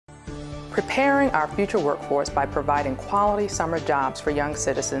Preparing our future workforce by providing quality summer jobs for young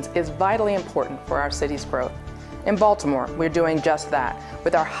citizens is vitally important for our city's growth. In Baltimore, we're doing just that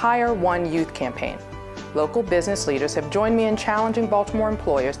with our Hire1Youth campaign. Local business leaders have joined me in challenging Baltimore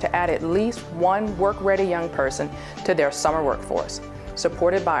employers to add at least one work-ready young person to their summer workforce.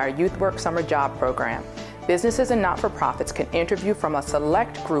 Supported by our Youth Work Summer Job Program, businesses and not-for-profits can interview from a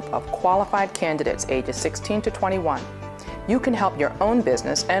select group of qualified candidates ages 16 to 21. You can help your own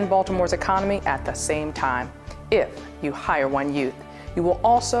business and Baltimore's economy at the same time. If you hire one youth, you will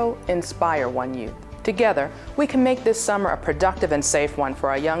also inspire one youth. Together, we can make this summer a productive and safe one for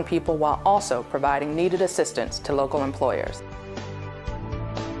our young people while also providing needed assistance to local employers.